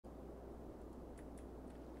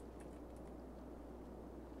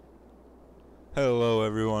Hello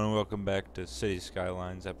everyone, welcome back to City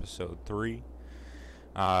Skylines episode 3.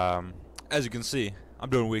 As you can see, I'm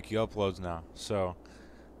doing weekly uploads now, so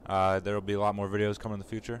there will be a lot more videos coming in the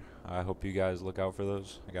future. I hope you guys look out for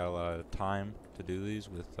those. I got a lot of time to do these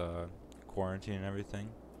with quarantine and everything.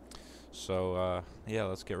 So yeah,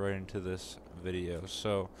 let's get right into this video.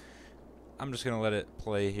 So I'm just going to let it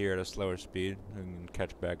play here at a slower speed and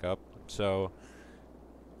catch back up. So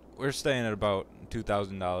we're staying at about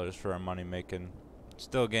 $2,000 for our money making.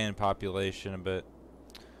 Still gaining population a bit.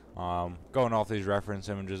 Going off these reference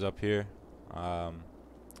images up here.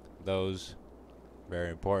 Those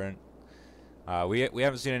very important. We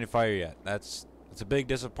haven't seen any fire yet. It's a big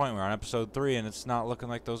disappointment. We're on episode 3 and it's not looking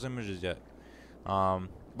like those images yet.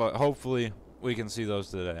 But hopefully we can see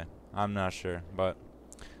those today. I'm not sure, but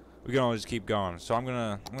we can always keep going. So I'm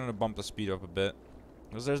gonna bump the speed up a bit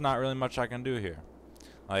because there's not really much I can do here.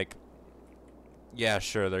 Like, yeah,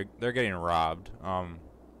 sure, they're getting robbed.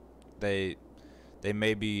 They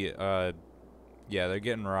may be, yeah, they're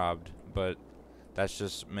getting robbed, but that's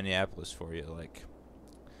just Minneapolis for you. Like,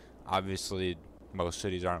 obviously, most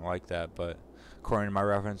cities aren't like that, but according to my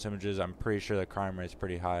reference images, I'm pretty sure the crime rate's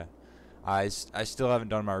pretty high. I still haven't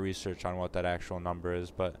done my research on what that actual number is,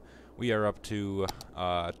 but we are up to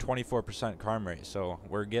 24% crime rate, so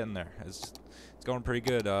we're getting there. It's going pretty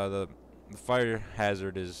good. The fire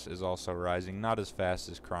hazard is also rising, not as fast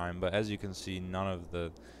as crime, but as you can see, none of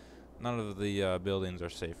the buildings are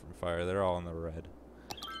safe from fire. They're all in the red.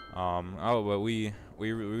 Oh, but we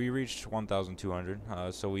reached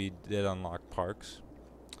 1,200, so we did unlock parks.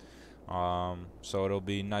 So it'll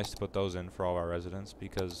be nice to put those in for all our residents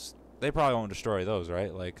because they probably won't destroy those,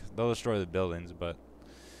 right? Like, they'll destroy the buildings, but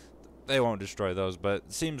they won't destroy those. But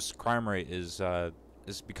it seems crime rate is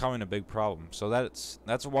becoming a big problem. So that's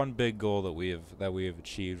one big goal that we have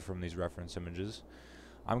achieved from these reference images.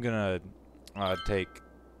 I'm gonna take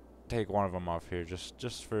one of them off here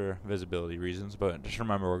just for visibility reasons, but just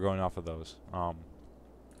remember we're going off of those.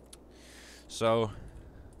 So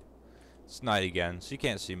it's night again, so you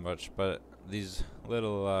can't see much, but these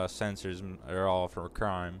little sensors are all for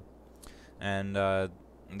crime, and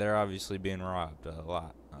they're obviously being robbed a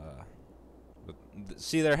lot. But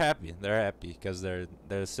see, they're happy because they're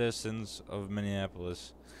citizens of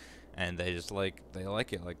Minneapolis, and they like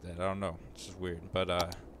it like that. I don't know, it's just weird, but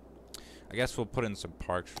I guess we'll put in some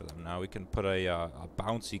parks for them now. We can put a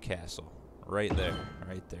bouncy castle right there.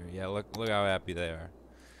 Yeah, look how happy they are.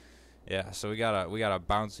 Yeah, so we got a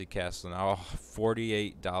bouncy castle now. Oh,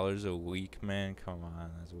 $48 a week, man. Come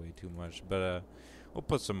on, that's way too much. But we'll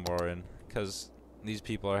put some more in because these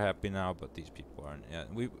people are happy now, but these people aren't. Yeah,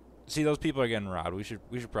 we see those people are getting robbed. We should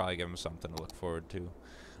probably give them something to look forward to.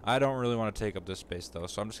 I don't really want to take up this space though,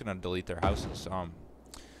 so I'm just gonna delete their houses.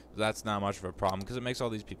 That's not much of a problem because it makes all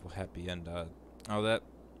these people happy. And oh, that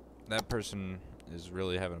person is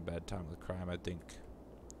really having a bad time with crime. I think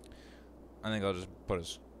I'll just put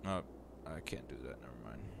us. Oh, I can't do that. Never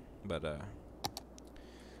mind. But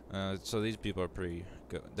so these people are pretty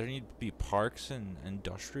good. There need to be parks and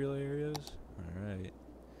industrial areas. All right,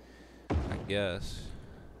 I guess.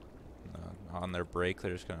 On their break,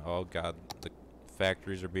 they're just gonna. Oh God, the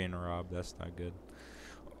factories are being robbed. That's not good.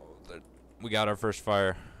 Oh, we got our first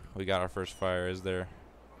fire. Is there?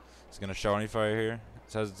 It's gonna show any fire here?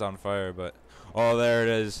 It says it's on fire, but oh, there it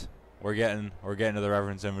is. We're getting to the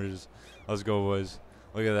reference images. Let's go, boys.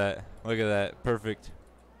 Look at that. Perfect.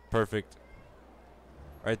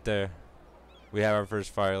 Right there. We have our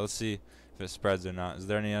first fire. Let's see if it spreads or not. Is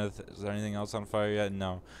there anything else on fire yet?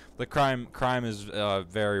 No. The crime is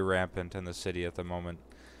very rampant in the city at the moment.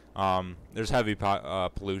 There's heavy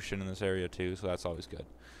pollution in this area too, so that's always good.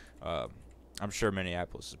 I'm sure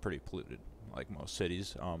Minneapolis is pretty polluted, like most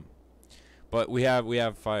cities. But we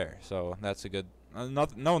have fire, so that's a good. No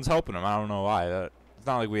one's helping them. I don't know why. It's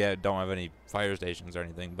not like we don't have any fire stations or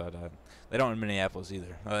anything, but they don't in Minneapolis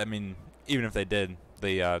either. I mean, even if they did,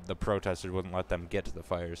 the protesters wouldn't let them get to the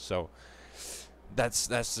fires. So that's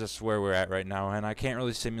just where we're at right now. And I can't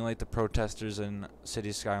really simulate the protesters in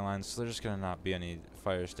City Skylines, so there's just gonna not be any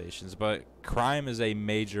fire stations. But crime is a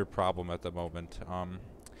major problem at the moment.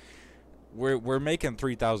 We're making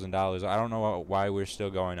 $3,000. I don't know why we're still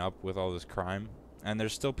going up with all this crime, and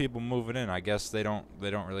there's still people moving in. I guess they don't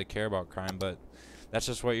really care about crime, but that's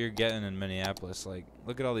just what you're getting in Minneapolis. Like,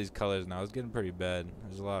 look at all these colors now. It's getting pretty bad.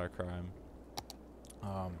 There's a lot of crime.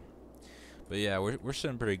 But yeah, we're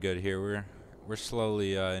sitting pretty good here. we're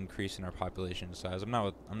slowly increasing our population size. I'm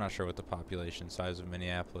not sure what the population size of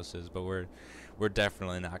Minneapolis is, but we're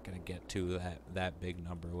definitely not going to get to that big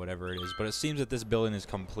number, whatever it is. But it seems that this building is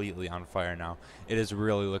completely on fire now. It is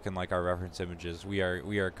really looking like our reference images. We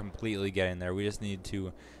are completely getting there. We just need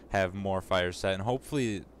to have more fires set, and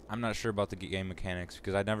hopefully, I'm not sure about the game mechanics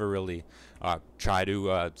because I never really try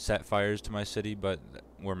to set fires to my city, but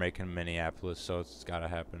we're making Minneapolis, so it's got to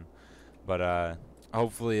happen. But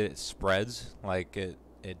hopefully it spreads like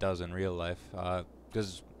it does in real life,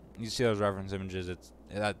 because you see those reference images,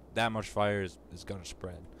 that much fire is gonna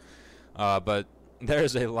spread. But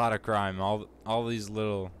there's a lot of crime. All these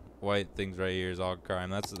little white things right here is all crime.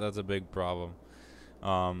 That's a big problem.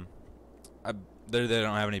 They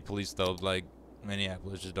don't have any police though. Like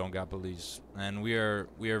Minneapolis just don't got police, and we are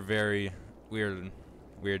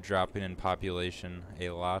dropping in population a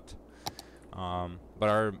lot. But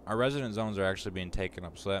our resident zones are actually being taken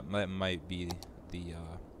up, so that might be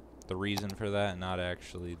the reason for that, not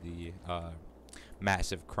actually the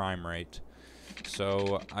massive crime rate.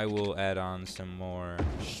 So I will add on some more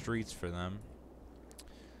streets for them.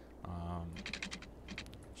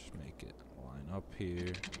 Just make it line up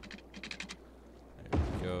here. There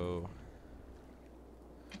we go.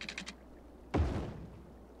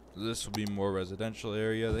 This will be more residential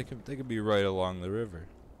area. They could be right along the river.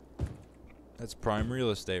 That's prime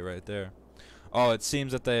real estate right there. Oh, it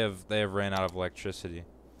seems that they have ran out of electricity.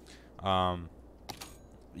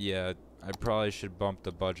 Yeah, I probably should bump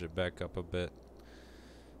the budget back up a bit.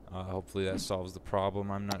 Hopefully that solves the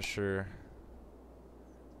problem. I'm not sure.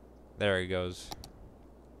 There it goes.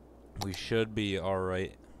 We should be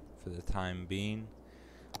alright for the time being.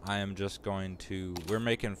 I am just going to... We're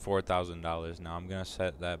making $4,000 now. I'm going to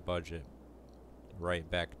set that budget right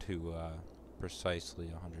back to precisely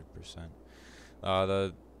 100%.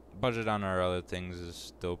 The budget on our other things is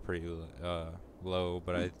still pretty low,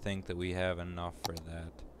 but I think that we have enough for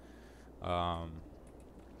that.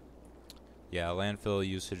 Yeah, landfill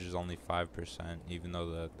usage is only 5%, even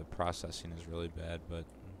though the processing is really bad, but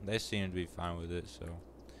they seem to be fine with it, so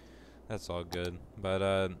that's all good.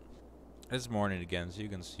 But it's morning again, so you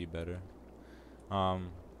can see better.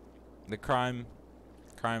 The crime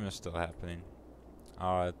is still happening.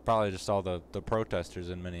 Probably just all the protesters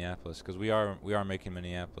in Minneapolis, because we are making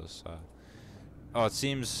Minneapolis. Oh, it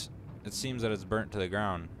seems that it's burnt to the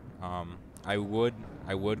ground. I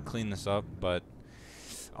would clean this up, but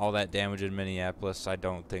all that damage in Minneapolis, I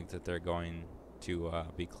don't think that they're going to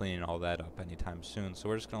be cleaning all that up anytime soon. So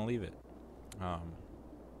we're just gonna leave it.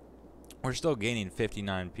 We're still gaining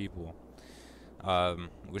 59 people,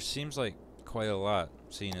 which seems like quite a lot,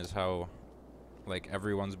 seeing as how like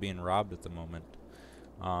everyone's being robbed at the moment.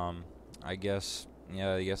 I guess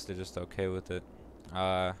they're just okay with it.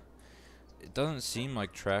 It doesn't seem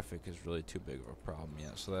like traffic is really too big of a problem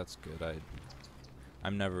yet, so that's good.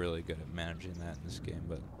 I'm never really good at managing that in this game,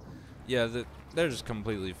 but yeah, they're just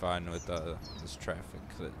completely fine with this traffic.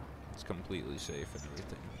 That it's completely safe and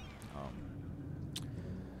everything.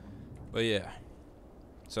 But yeah,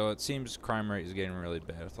 so it seems crime rate is getting really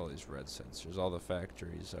bad with all these red sensors. All the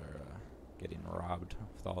factories are getting robbed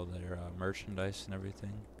with all their merchandise and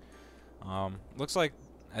everything. Looks like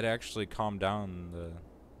it actually calmed down the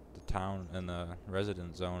town and the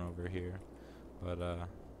resident zone over here, but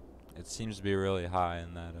it seems to be really high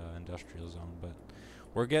in that industrial zone. But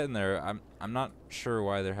we're getting there. I'm not sure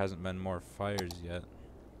why there hasn't been more fires yet.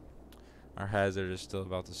 Our hazard is still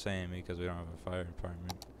about the same because we don't have a fire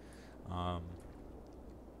department.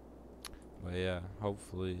 But yeah,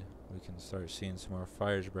 hopefully we can start seeing some more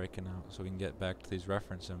fires breaking out so we can get back to these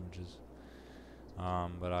reference images.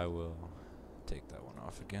 But I will take that one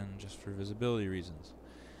off again just for visibility reasons.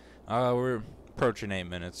 We're approaching 8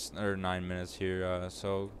 minutes or 9 minutes here,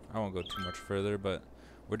 so I won't go too much further, but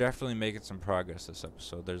we're definitely making some progress this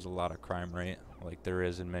episode. There's a lot of crime rate like there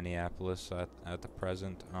is in Minneapolis at the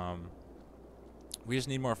present. We just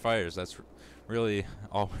need more fires. That's really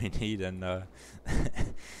all we need. And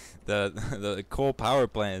the coal power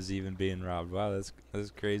plant is even being robbed. Wow,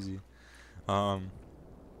 that's crazy. Yeah,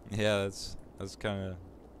 that's kind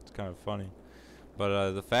of funny.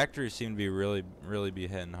 But the factories seem to be really be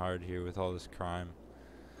hitting hard here with all this crime.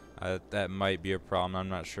 That might be a problem. I'm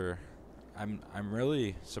not sure. I'm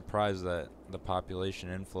really surprised that the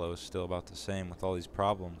population inflow is still about the same with all these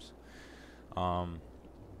problems.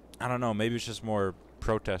 I don't know, maybe it's just more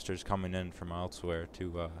protesters coming in from elsewhere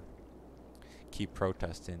to keep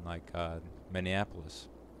protesting, like Minneapolis.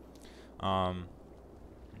 But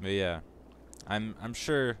yeah, I'm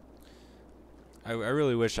sure. I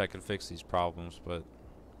really wish I could fix these problems, but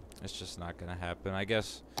it's just not gonna happen. I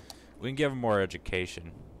guess we can give them more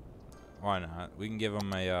education. Why not? We can give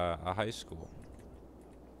them a high school.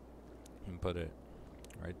 And put it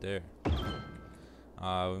right there. We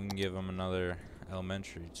can give them another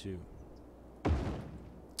elementary too.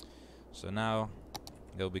 So now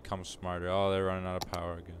they'll become smarter. Oh, they're running out of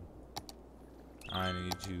power again. I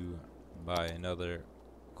need to buy another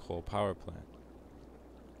coal power plant.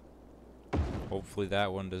 Hopefully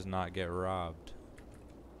that one does not get robbed.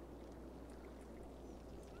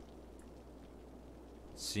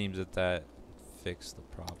 Seems that fixed the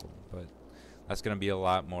problem, but that's gonna be a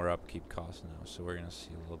lot more upkeep cost now. So we're gonna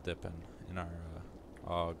see a little dip in our.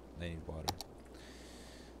 Oh, they need water.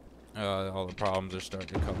 All the problems are starting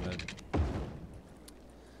to come in.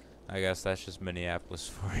 I guess that's just Minneapolis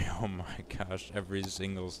for you. Oh my gosh, every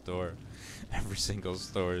single store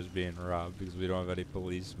is being robbed because we don't have any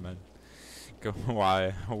policemen.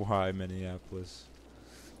 Why Minneapolis?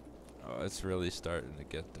 Oh, it's really starting to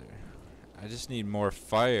get there. I just need more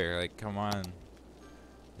fire. Like, come on.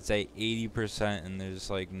 It's at 80% and there's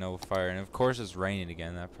like no fire, and of course it's raining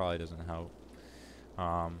again. That probably doesn't help.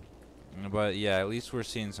 But yeah, at least we're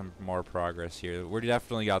seeing some more progress here. We're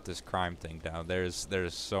definitely got this crime thing down. There's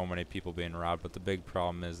so many people being robbed, but the big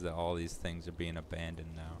problem is that all these things are being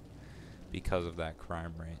abandoned now because of that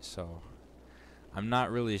crime rate. So I'm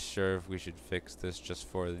not really sure if we should fix this just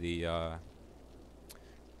for the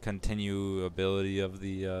continuability of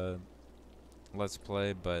the let's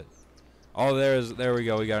play, but oh, there we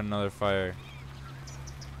go. We got another fire.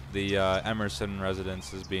 The Emerson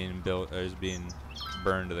residence is being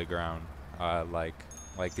burned to the ground, like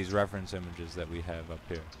these reference images that we have up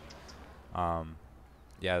here.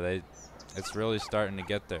 Yeah, it's really starting to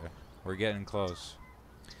get there. We're getting close.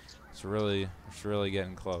 It's really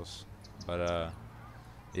getting close. But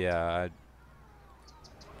yeah,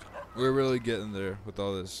 we're really getting there with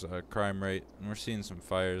all this crime rate, and we're seeing some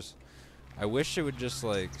fires. I wish it would just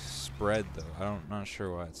like spread though. I'm not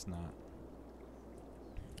sure why it's not.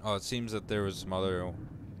 Oh, it seems that there was some other.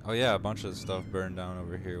 Oh yeah, a bunch of stuff burned down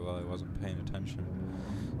over here while I wasn't paying attention.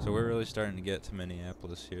 So we're really starting to get to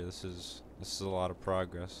Minneapolis here. This is a lot of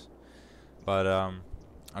progress. But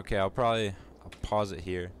okay, I'll pause it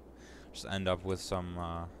here. Just end up with some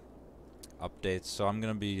updates. So I'm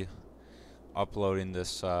gonna be uploading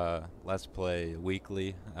this Let's Play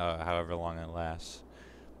weekly, however long it lasts.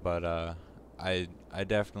 But I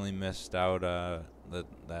definitely missed out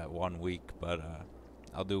that 1 week, but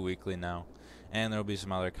I'll do weekly now. And there'll be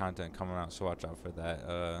some other content coming out, so watch out for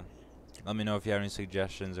that. Let me know if you have any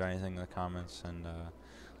suggestions or anything in the comments, and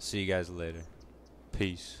see you guys later.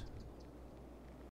 Peace.